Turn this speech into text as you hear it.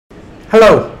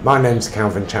Hello, my name's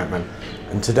Calvin Chapman,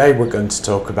 and today we're going to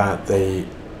talk about the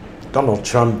Donald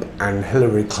Trump and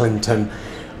Hillary Clinton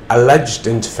alleged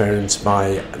interference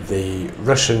by the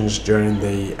Russians during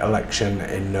the election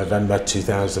in November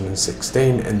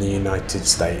 2016 in the United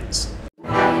States.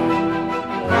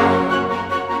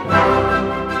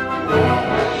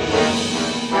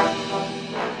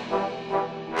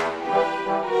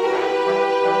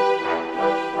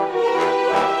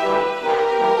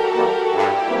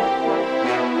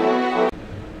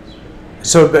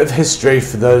 So a bit of history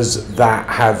for those that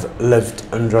have lived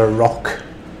under a rock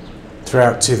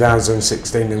throughout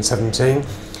 2016 and 17.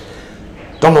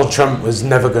 Donald Trump was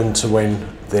never going to win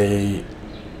the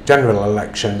general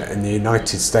election in the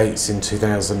United States in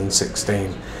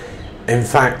 2016. In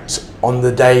fact, on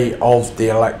the day of the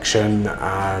election,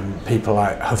 people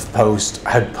like HuffPost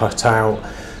had put out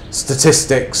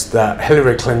statistics that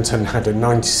Hillary Clinton had a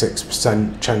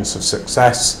 96% chance of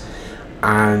success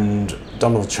and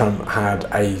Donald Trump had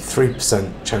a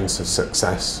 3% chance of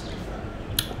success,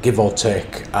 give or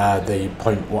take the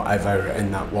point whatever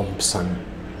in that 1%.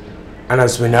 And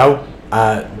as we know,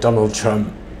 Donald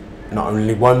Trump not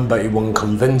only won, but he won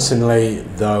convincingly,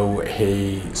 though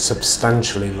he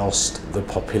substantially lost the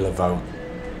popular vote.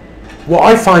 What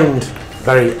I find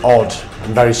very odd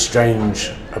and very strange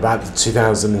about the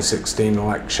 2016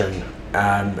 election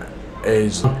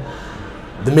is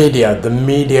the media. The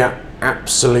media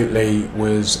absolutely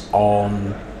was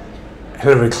on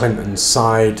Hillary Clinton's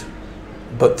side,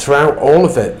 but throughout all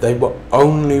of it they were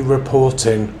only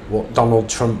reporting what Donald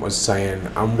Trump was saying,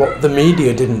 and what the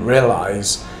media didn't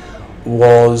realise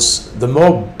was the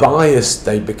more biased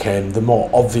they became, the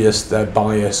more obvious their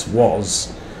bias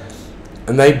was,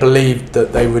 and they believed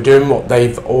that they were doing what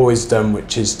they've always done,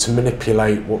 which is to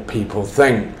manipulate what people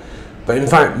think. But in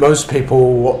fact, most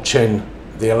people were watching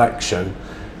the election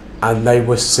and they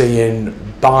were seeing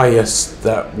bias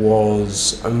that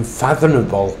was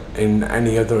unfathomable in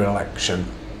any other election.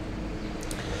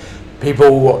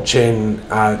 People watching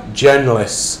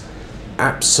journalists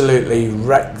absolutely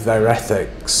wreck their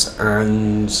ethics,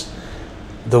 and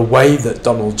the way that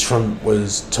Donald Trump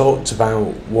was talked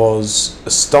about was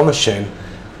astonishing.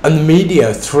 And the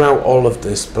media throughout all of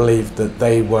this believed that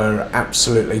they were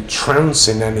absolutely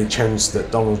trouncing any chance that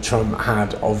Donald Trump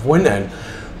had of winning.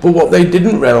 But what they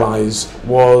didn't realise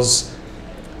was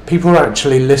people were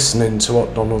actually listening to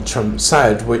what Donald Trump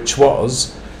said, which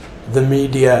was, the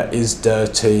media is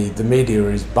dirty, the media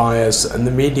is biased, and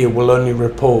the media will only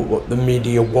report what the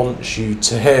media wants you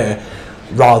to hear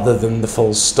rather than the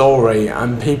full story.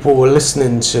 And people were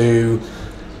listening to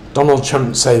Donald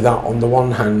Trump say that on the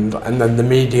one hand, and then the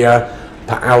media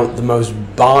put out the most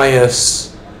biased,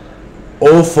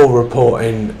 awful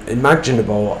reporting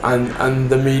imaginable, and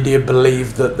the media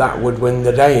believed that that would win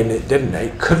the day, and it didn't.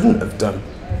 It couldn't have done,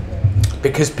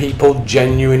 because people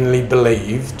genuinely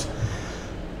believed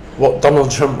what Donald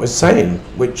Trump was saying,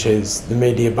 which is the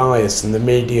media bias, and the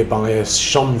media bias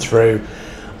shone through.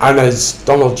 And as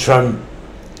Donald Trump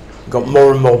got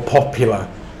more and more popular,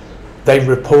 they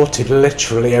reported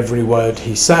literally every word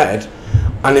he said,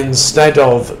 and instead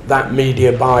of that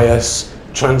media bias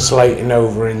translating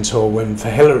over into a win for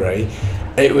Hillary,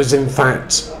 it was in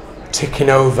fact ticking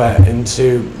over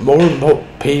into more and more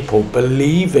people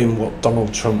believing what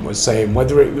Donald Trump was saying,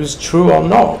 whether it was true or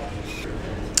not.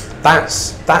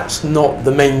 That's not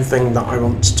the main thing that I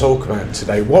want to talk about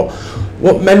today.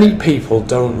 What many people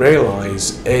don't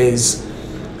realise is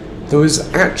there was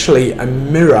actually a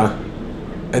mirror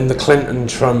in the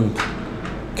Clinton-Trump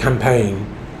campaign,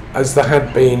 as there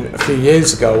had been a few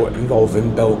years ago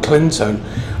involving Bill Clinton,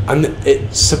 and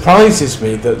it surprises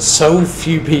me that so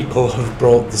few people have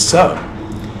brought this up.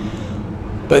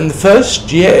 But in the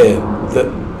first year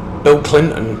that Bill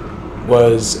Clinton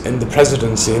was in the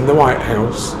presidency, in the White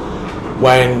House,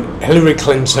 when Hillary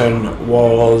Clinton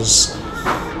was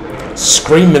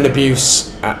screaming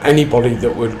abuse at anybody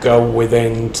that would go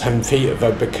within 10 feet of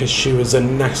her because she was a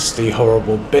nasty,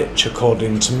 horrible bitch,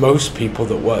 according to most people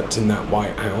that worked in that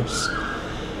White House.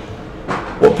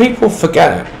 What people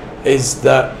forget is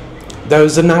that there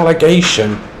was an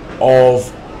allegation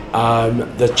of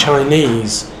the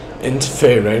Chinese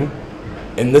interfering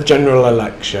in the general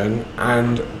election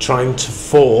and trying to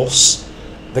force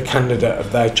the candidate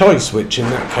of their choice, which in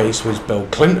that case was Bill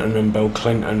Clinton, and Bill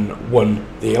Clinton won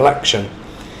the election.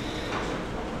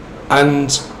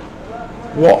 And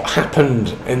what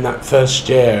happened in that first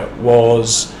year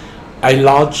was a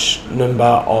large number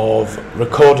of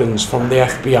recordings from the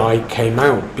FBI came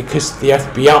out, because the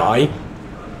FBI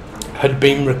had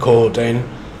been recording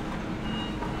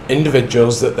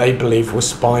individuals that they believed were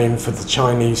spying for the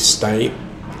Chinese state,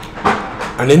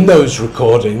 And in those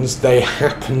recordings, they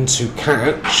happened to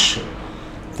catch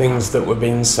things that were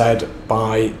being said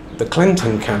by the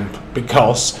Clinton camp,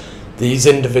 because these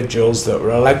individuals that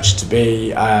were alleged to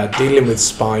be dealing with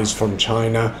spies from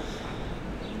China,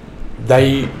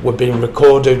 they were being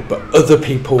recorded, but other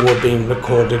people were being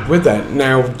recorded with it.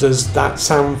 Now, does that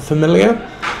sound familiar?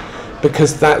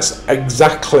 Because that's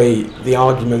exactly the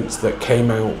arguments that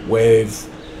came out with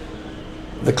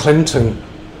the Clinton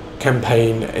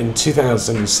campaign in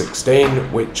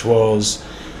 2016, which was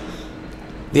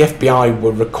the FBI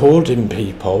were recording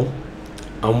people,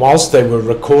 and whilst they were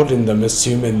recording them,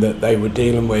 assuming that they were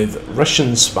dealing with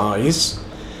Russian spies,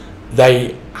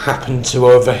 they happened to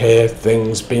overhear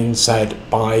things being said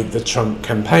by the Trump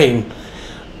campaign.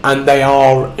 And they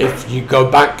are, if you go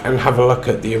back and have a look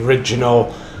at the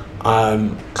original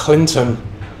Clinton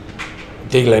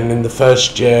dealing in the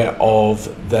first year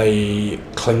of the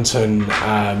Clinton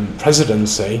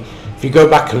presidency, if you go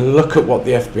back and look at what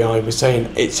the FBI was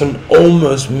saying, it's an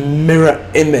almost mirror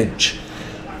image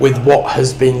with what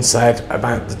has been said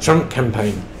about the Trump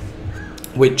campaign,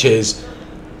 which is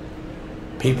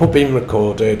people being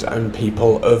recorded and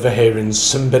people overhearing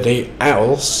somebody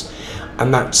else,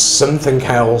 and that's something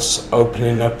else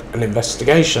opening up an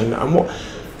investigation. And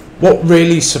what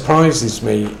really surprises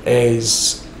me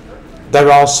is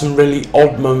there are some really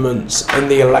odd moments in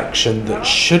the election that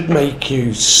should make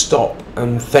you stop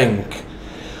and think,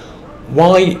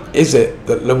 why is it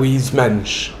that Louise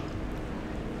Mensch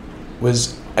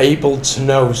was able to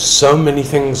know so many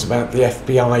things about the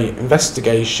FBI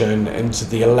investigation into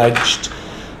the alleged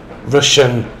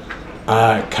Russian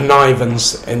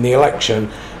connivance in the election?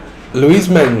 Louise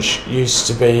Mensch used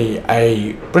to be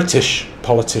a British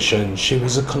politician. She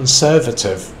was a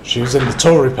Conservative. She was in the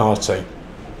Tory party,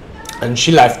 and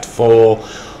she left for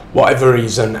whatever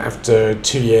reason after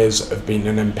 2 years of being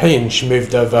an MP, and she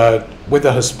moved over with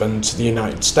her husband to the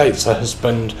United States, her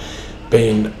husband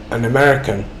being an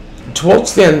American.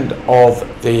 Towards the end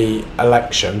of the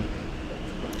election,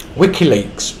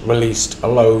 WikiLeaks released a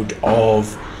load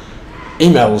of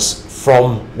emails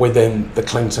from within the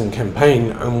Clinton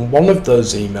campaign, and one of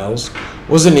those emails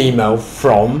was an email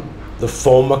from the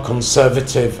former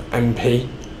Conservative MP,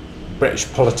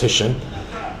 British politician,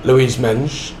 Louise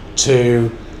Mensch,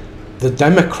 to the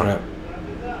Democrat,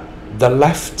 the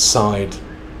left side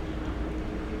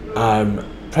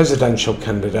presidential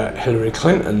candidate Killery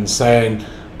Clinton, saying,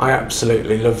 I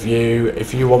absolutely love you.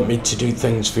 If you want me to do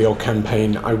things for your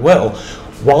campaign, I will.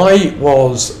 Why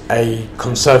was a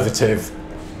Conservative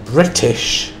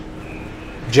British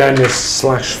journalist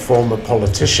slash former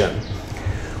politician,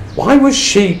 why was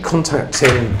she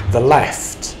contacting the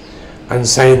left and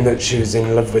saying that she was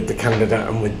in love with the candidate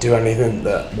and would do anything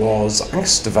that was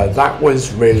asked of her? That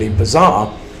was really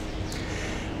bizarre.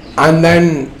 And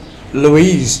then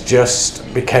Louise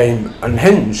just became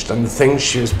unhinged, and the things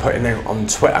she was putting out on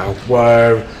Twitter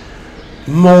were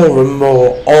more and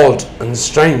more odd and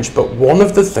strange. But one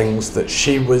of the things that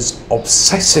she was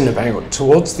obsessing about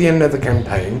towards the end of the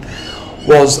campaign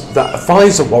was that a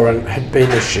FISA warrant had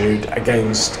been issued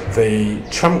against the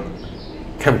Trump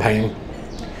campaign.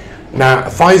 Now, a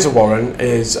FISA warrant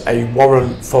is a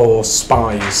warrant for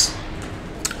spies,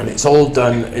 and it's all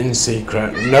done in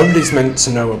secret. Nobody's meant to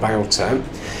know about it.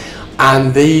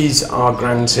 And these are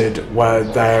granted where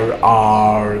there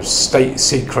are state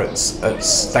secrets at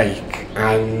stake,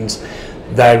 and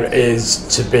there is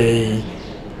to be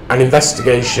an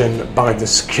investigation by the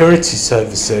security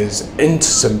services into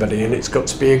somebody, and it's got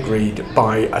to be agreed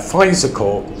by a FISA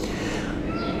court.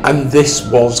 And this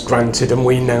was granted, and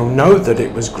we now know that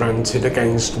it was granted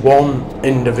against one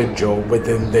individual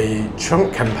within the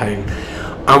Trump campaign.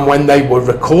 And when they were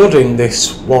recording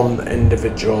this one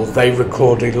individual, they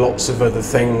recorded lots of other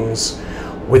things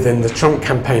within the Trump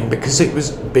campaign because it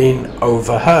was being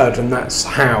overheard. And that's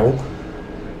how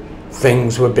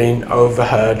things were being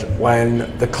overheard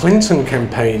when the Clinton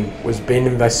campaign was being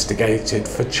investigated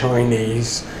for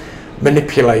Chinese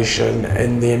manipulation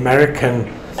in the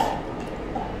American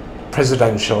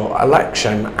presidential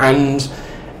election. And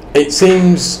it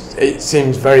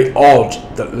seems very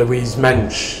odd that Louise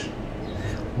Mensch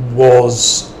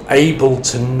was able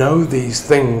to know these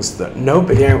things that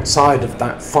nobody outside of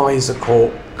that FISA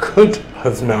court could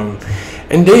have known.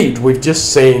 Indeed, we've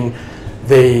just seen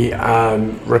the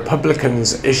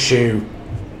Republicans issue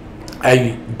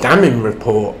a damning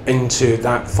report into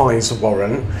that FISA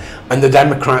warrant, and the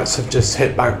Democrats have just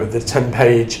hit back with the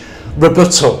 10-page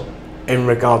rebuttal in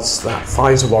regards to that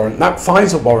FISA warrant. That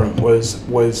FISA warrant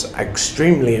was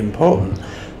extremely important.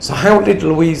 So how did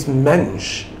Louise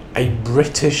Mensch, a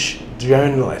British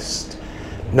journalist,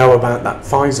 know about that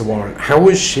Pfizer warrant? How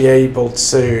was she able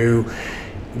to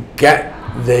get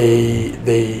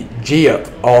the G up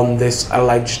on this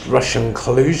alleged Russian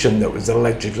collusion that was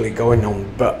allegedly going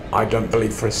on? But I don't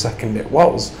believe for a second it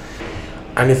was.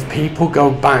 And if people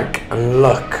go back and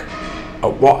look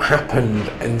at what happened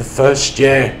in the first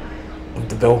year of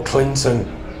the Bill Clinton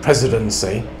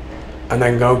presidency, and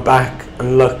then go back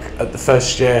and look at the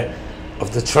first year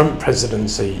of the Trump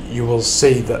presidency, you will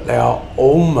see that they are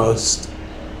almost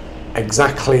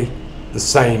exactly the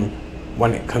same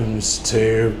when it comes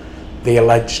to the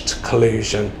alleged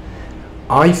collusion.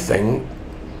 I think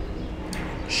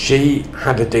she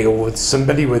had a deal with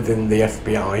somebody within the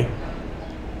FBI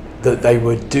that they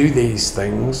would do these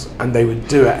things, and they would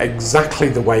do it exactly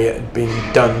the way it had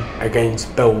been done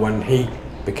against Bill when he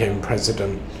became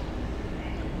president.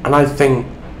 And I think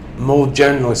more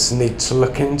journalists need to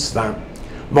look into that.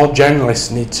 More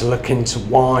journalists need to look into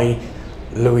why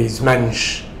Louise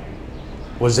Mensch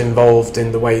was involved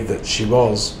in the way that she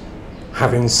was,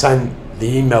 having sent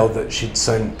the email that she'd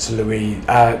sent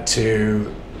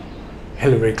to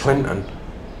Hillary Clinton.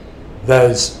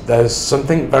 There's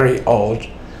something very odd,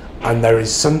 and there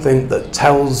is something that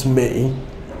tells me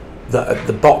that at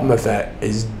the bottom of it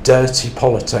is dirty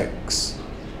politics.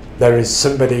 There is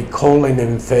somebody calling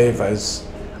in favours,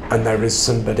 and there is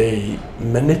somebody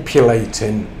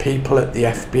manipulating people at the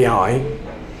FBI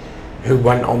who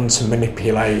went on to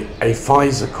manipulate a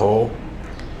Pfizer call,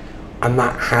 and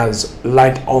that has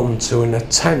led on to an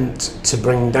attempt to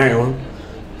bring down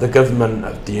the government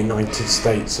of the United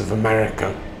States of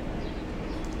America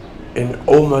in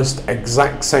almost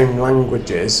exact same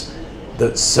languages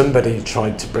that somebody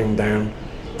tried to bring down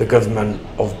the government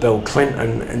of Bill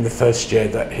Clinton in the first year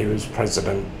that he was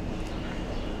president.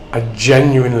 I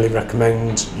genuinely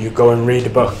recommend you go and read a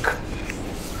book.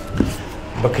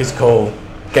 The book is called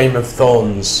Game of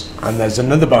Thorns, and there's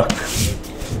another book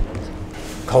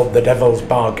called The Devil's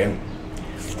Bargain.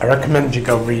 I recommend you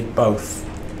go read both.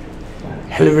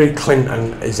 Hillary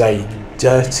Clinton is a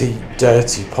dirty,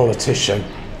 dirty politician.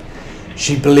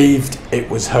 She believed it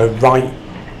was her right,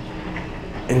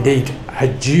 indeed her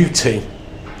duty,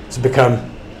 to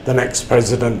become the next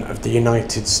president of the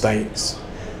United States,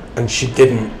 and she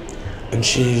didn't. And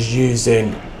she's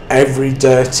using every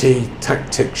dirty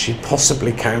tactic she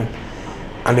possibly can.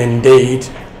 And indeed,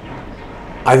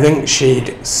 I think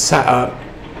she'd set up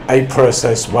a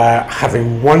process where,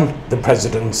 having won the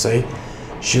presidency,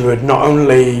 she would not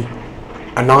only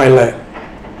annihilate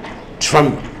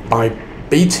Trump by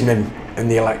beating him in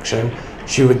the election,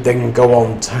 she would then go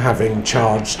on to having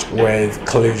charged with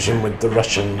collusion with the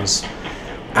Russians.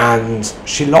 And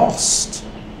she lost.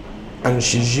 And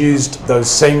she's used those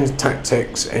same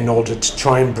tactics in order to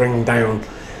try and bring down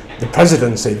the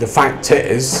presidency. The fact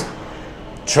is,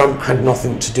 Trump had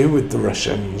nothing to do with the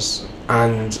Russians,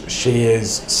 and she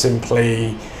is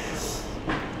simply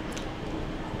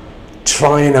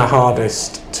trying her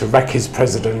hardest to wreck his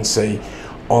presidency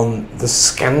on the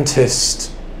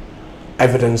scantest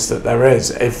evidence that there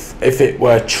is. If it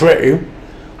were true,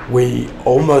 we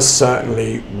almost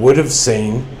certainly would have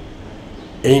seen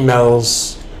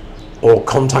emails or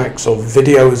contacts or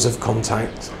videos of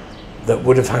contact that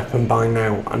would have happened by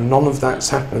now, and none of that's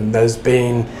happened. There's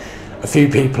been a few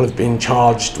people have been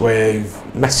charged with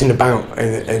messing about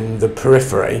in the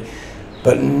periphery,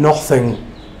 but nothing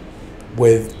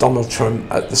with Donald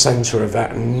Trump at the centre of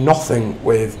it, and nothing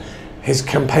with his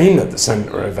campaign at the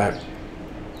centre of it.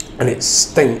 And it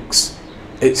stinks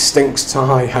to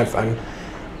high heaven,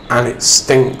 and it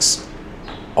stinks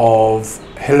of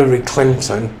Hillary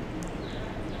Clinton.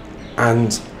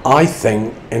 And I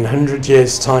think in 100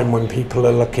 years' time, when people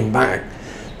are looking back,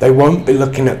 they won't be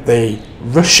looking at the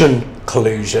Russian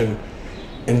collusion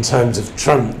in terms of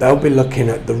Trump. They'll be looking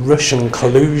at the Russian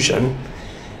collusion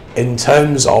in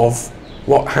terms of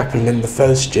what happened in the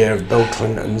first year of Bill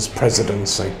Clinton's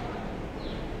presidency.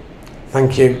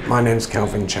 Thank you. My name's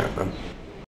Calvin Chapman.